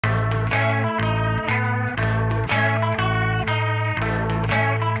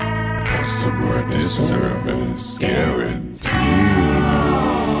disservice guaranteed.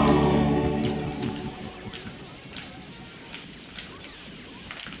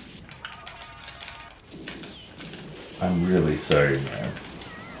 I'm really sorry, man.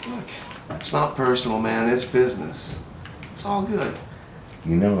 Look, it's not personal, man. It's business. It's all good.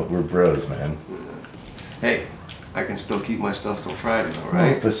 You know what? We're bros, man. Hey, I can still keep my stuff till Friday, though, right?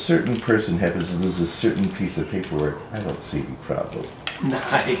 Well, if a certain person happens to lose a certain piece of paperwork, I don't see any problem.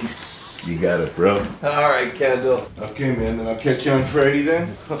 Nice. You got it, bro. All right, Kendall. Okay, man, then I'll catch you on Friday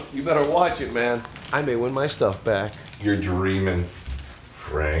then. You better watch it, man. I may win my stuff back. You're dreaming,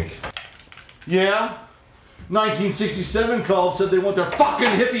 Frank. Yeah? 1967 called, said they want their fucking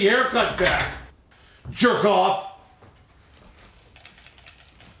hippie haircut back. Jerk off.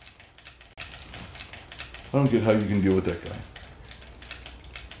 I don't get how you can deal with that guy.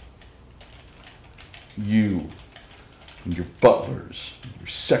 You and your butlers, and your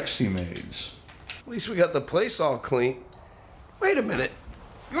sexy maids. At least we got the place all clean. Wait a minute.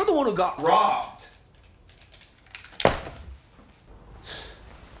 You're the one who got robbed.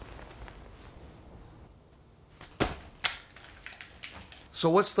 So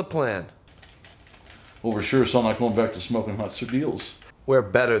what's the plan? Well, we're sure it's not going back to smoking hot deals. We're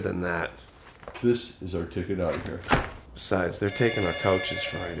better than that. This is our ticket out of here. Besides, they're taking our couches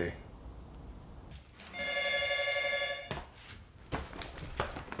Friday.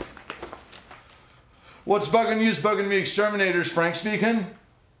 What's bugging you's bugging me, exterminators, Frank speaking.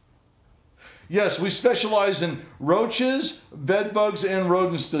 Yes, we specialize in roaches, bed bugs, and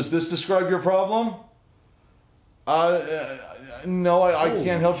rodents. Does this describe your problem? No, I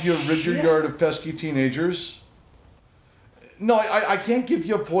can't help you rid your yard of pesky teenagers. No, I can't give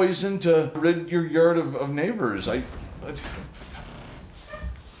you a poison to rid your yard of neighbors.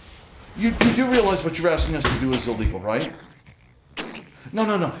 You do realize what you're asking us to do is illegal, right?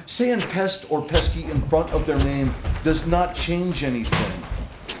 No. Saying pest or pesky in front of their name does not change anything.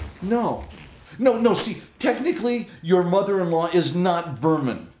 No, see, technically, your mother-in-law is not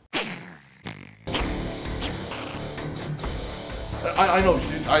vermin. I know,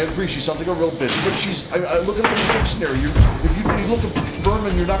 I agree, she sounds like a real bitch, but she's, I look at it in the dictionary. If you look at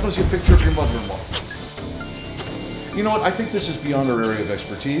vermin, you're not going to see a picture of your mother-in-law. You know what, I think this is beyond our area of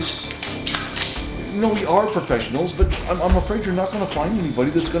expertise. No, we are professionals, but I'm afraid you're not going to find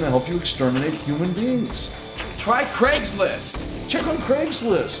anybody that's going to help you exterminate human beings. Try Craigslist. Check on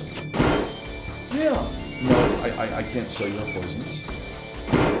Craigslist. Yeah. No, I can't sell you our poisons.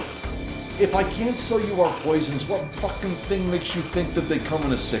 If I can't sell you our poisons, what fucking thing makes you think that they come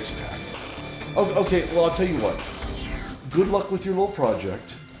in a six-pack? Okay, well, I'll tell you what. Good luck with your little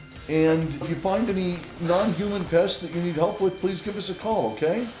project. And if you find any non-human pests that you need help with, please give us a call,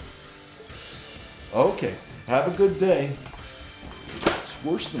 okay? Okay. Have a good day. It's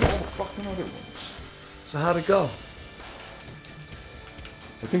worse than all the fucking other ones. So how'd it go?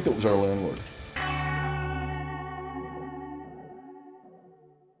 I think that was our landlord.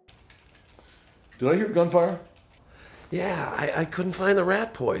 Did I hear gunfire? Yeah, I couldn't find the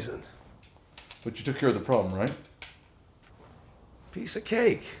rat poison. But you took care of the problem, right? Piece of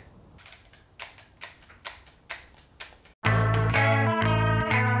cake.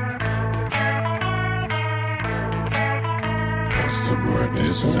 Customer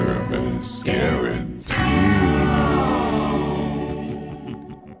disservice guaranteed.